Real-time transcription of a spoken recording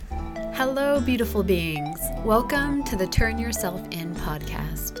Hello, beautiful beings. Welcome to the Turn Yourself In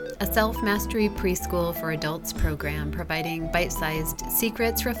podcast, a self-mastery preschool for adults program providing bite-sized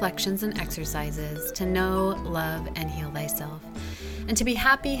secrets, reflections, and exercises to know, love, and heal thyself, and to be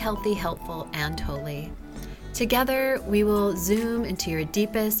happy, healthy, helpful, and holy. Together, we will zoom into your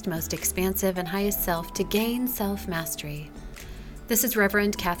deepest, most expansive, and highest self to gain self-mastery. This is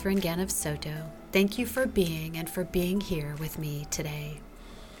Reverend Catherine Gann of Soto. Thank you for being and for being here with me today.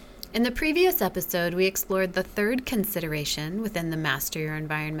 In the previous episode, we explored the third consideration within the Master Your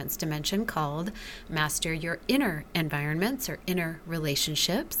Environments dimension called Master Your Inner Environments or Inner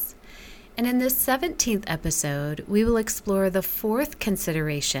Relationships. And in this 17th episode, we will explore the fourth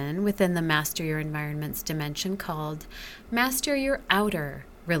consideration within the Master Your Environments dimension called Master Your Outer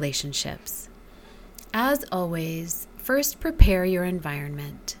Relationships. As always, first prepare your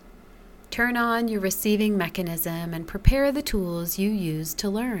environment. Turn on your receiving mechanism and prepare the tools you use to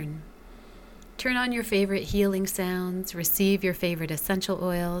learn. Turn on your favorite healing sounds, receive your favorite essential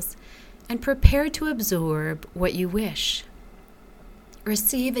oils, and prepare to absorb what you wish.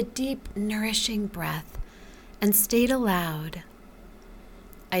 Receive a deep, nourishing breath and state aloud,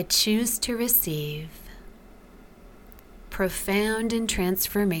 I choose to receive, profound and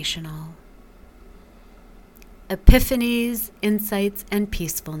transformational, epiphanies, insights, and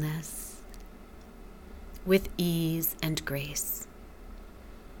peacefulness, with ease and grace.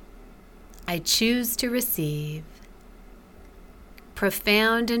 I choose to receive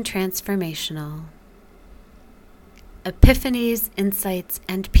profound and transformational epiphanies, insights,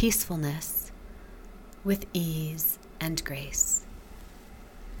 and peacefulness with ease and grace.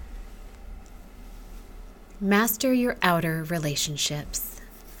 Master your outer relationships.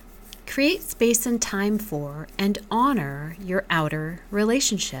 Create space and time for and honor your outer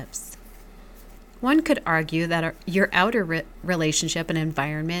relationships. One could argue that your outer relationship and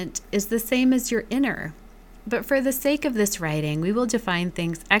environment is the same as your inner, but for the sake of this writing, we will define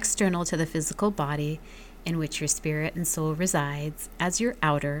things external to the physical body in which your spirit and soul resides as your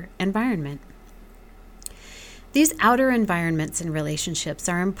outer environment. These outer environments and relationships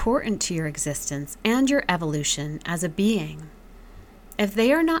are important to your existence and your evolution as a being. If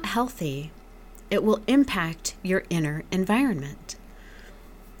they are not healthy, it will impact your inner environment.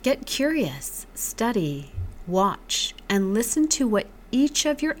 Get curious, study, watch, and listen to what each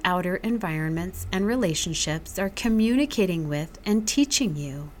of your outer environments and relationships are communicating with and teaching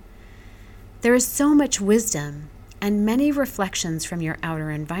you. There is so much wisdom and many reflections from your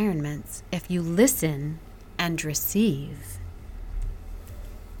outer environments if you listen and receive.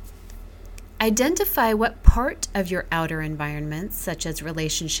 Identify what part of your outer environments, such as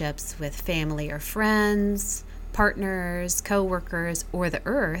relationships with family or friends, partners, co-workers, or the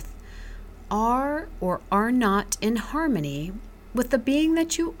earth, are or are not in harmony with the being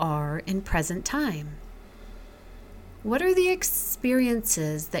that you are in present time. What are the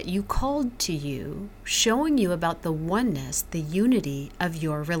experiences that you called to you, showing you about the oneness, the unity of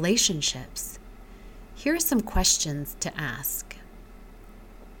your relationships? Here are some questions to ask.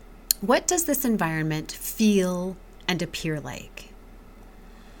 What does this environment feel and appear like?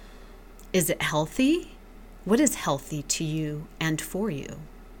 Is it healthy? What is healthy to you and for you?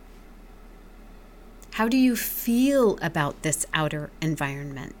 How do you feel about this outer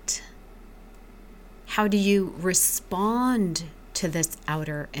environment? How do you respond to this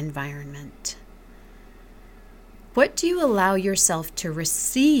outer environment? What do you allow yourself to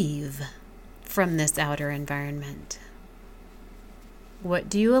receive from this outer environment? What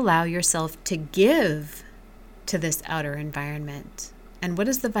do you allow yourself to give to this outer environment? And what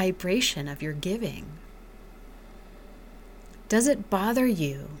is the vibration of your giving? Does it bother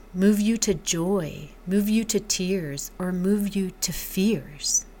you, move you to joy, move you to tears, or move you to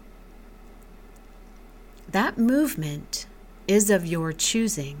fears? That movement is of your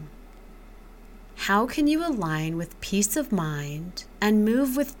choosing. How can you align with peace of mind and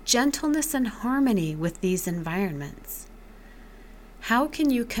move with gentleness and harmony with these environments? How can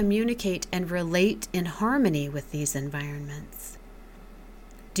you communicate and relate in harmony with these environments?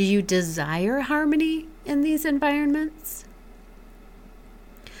 Do you desire harmony in these environments?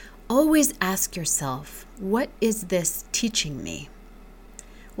 Always ask yourself, what is this teaching me?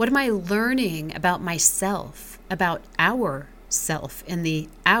 What am I learning about myself, about our self in the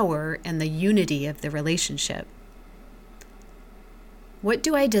our and the unity of the relationship? What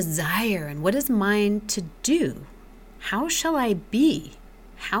do I desire and what is mine to do? How shall I be?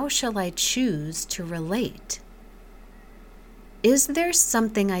 How shall I choose to relate? Is there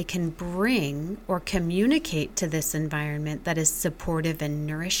something I can bring or communicate to this environment that is supportive and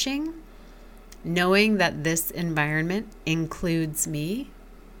nourishing, knowing that this environment includes me?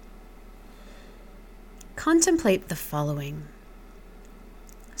 Contemplate the following.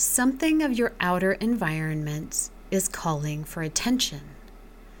 Something of your outer environment is calling for attention.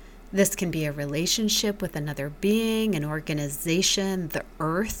 This can be a relationship with another being, an organization, the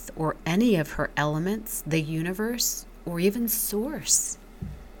earth, or any of her elements, the universe, or even source.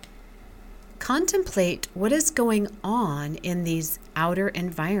 Contemplate what is going on in these outer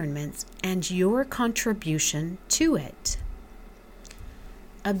environments and your contribution to it.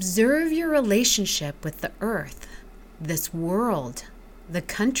 Observe your relationship with the earth, this world, the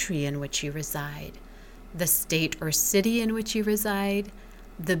country in which you reside, the state or city in which you reside,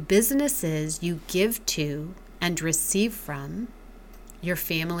 the businesses you give to and receive from, your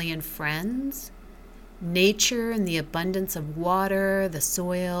family and friends, nature and the abundance of water, the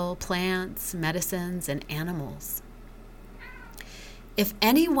soil, plants, medicines, and animals. If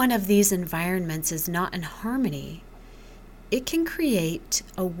any one of these environments is not in harmony, it can create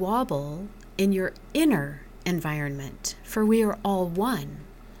a wobble in your inner environment, for we are all one.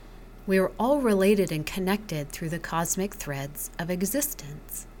 We are all related and connected through the cosmic threads of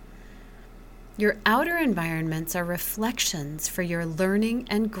existence. Your outer environments are reflections for your learning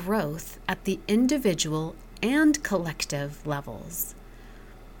and growth at the individual and collective levels.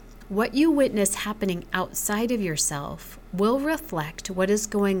 What you witness happening outside of yourself will reflect what is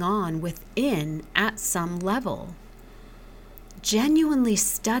going on within at some level. Genuinely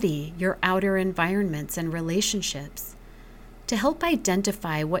study your outer environments and relationships to help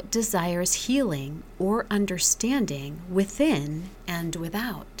identify what desires healing or understanding within and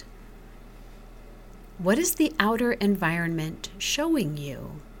without. What is the outer environment showing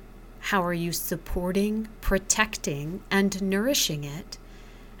you? How are you supporting, protecting, and nourishing it?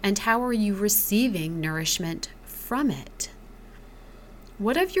 And how are you receiving nourishment from it?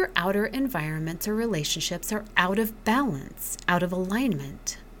 What of your outer environments or relationships are out of balance, out of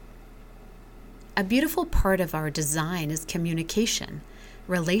alignment? A beautiful part of our design is communication,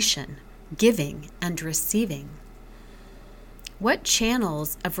 relation, giving, and receiving. What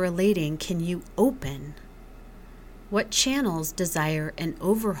channels of relating can you open? What channels desire an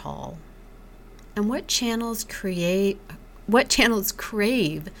overhaul? And what channels crave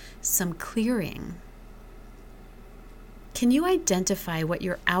some clearing? Can you identify what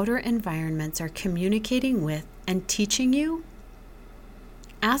your outer environments are communicating with and teaching you?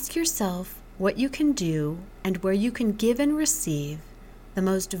 Ask yourself what you can do and where you can give and receive the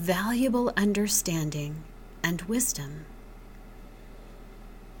most valuable understanding and wisdom.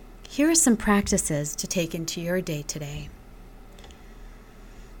 Here are some practices to take into your day today.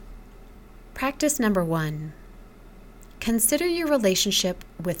 Practice number 1. Consider your relationship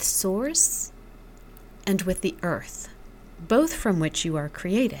with Source and with the earth, both from which you are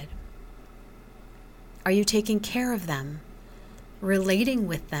created. Are you taking care of them, relating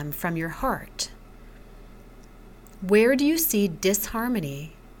with them from your heart? Where do you see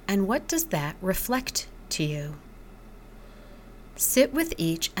disharmony, and what does that reflect to you? Sit with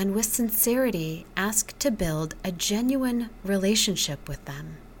each and with sincerity ask to build a genuine relationship with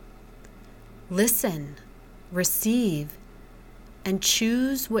them. Listen, receive, and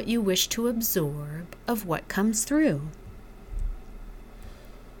choose what you wish to absorb of what comes through.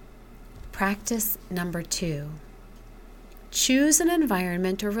 Practice number 2. Choose an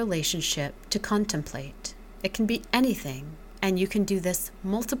environment or relationship to contemplate. It can be anything, and you can do this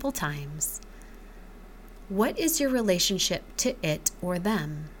multiple times. What is your relationship to it or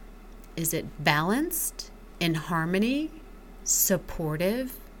them? Is it balanced, in harmony,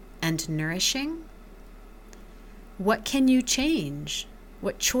 supportive, and nourishing? What can you change?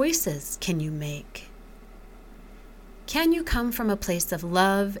 What choices can you make? Can you come from a place of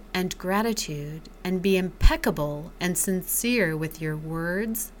love and gratitude and be impeccable and sincere with your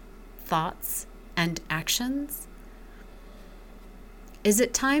words, thoughts, and actions? Is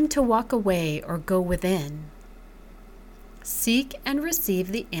it time to walk away or go within? Seek and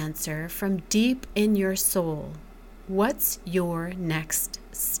receive the answer from deep in your soul. What's your next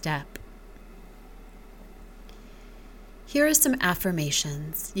step? Here are some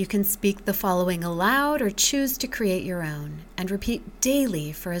affirmations. You can speak the following aloud or choose to create your own and repeat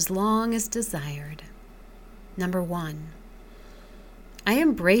daily for as long as desired. Number 1, I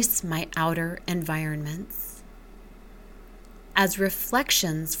embrace my outer environments as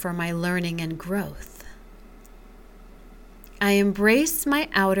reflections for my learning and growth. I embrace my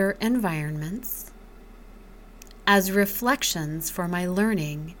outer environments as reflections for my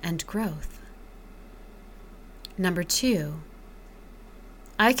learning and growth. Number 2,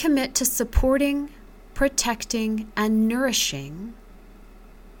 I commit to supporting, protecting, and nourishing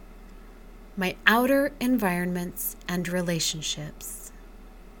my outer environments and relationships.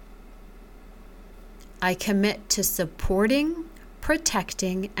 I commit to supporting,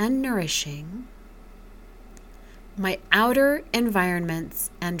 protecting, and nourishing my outer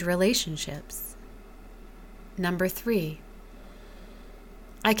environments and relationships. Number 3,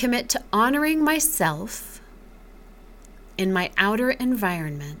 I commit to honoring myself in my outer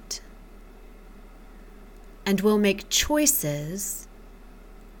environment and will make choices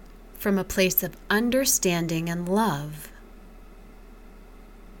from a place of understanding and love.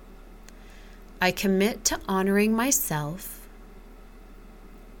 I commit to honoring myself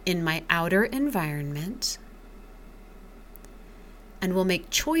in my outer environment and will make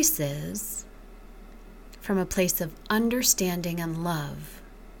choices from a place of understanding and love.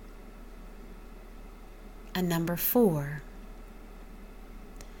 And number 4,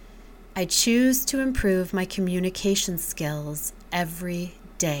 I choose to improve my communication skills every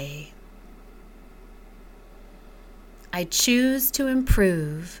day. I choose to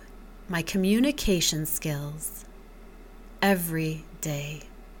improve my communication skills every day.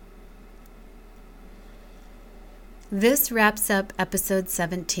 This wraps up episode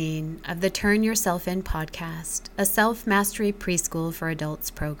 17 of the Turn Yourself In podcast, a self-mastery preschool for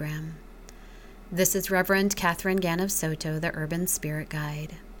adults program. This is Reverend Catherine Gann of Soto, the Urban Spirit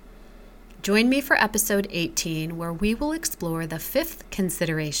Guide. Join me for episode 18, where we will explore the 5th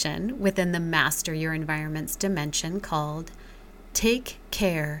consideration within the Master Your Environments dimension called Take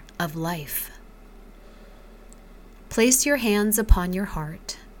Care of Life. Place your hands upon your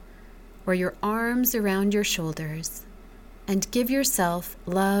heart or your arms around your shoulders and give yourself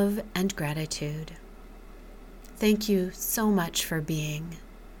love and gratitude. Thank you so much for being,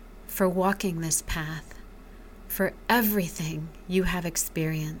 for walking this path, for everything you have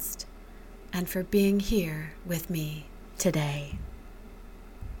experienced, and for being here with me today.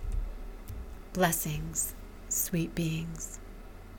 Blessings, sweet beings.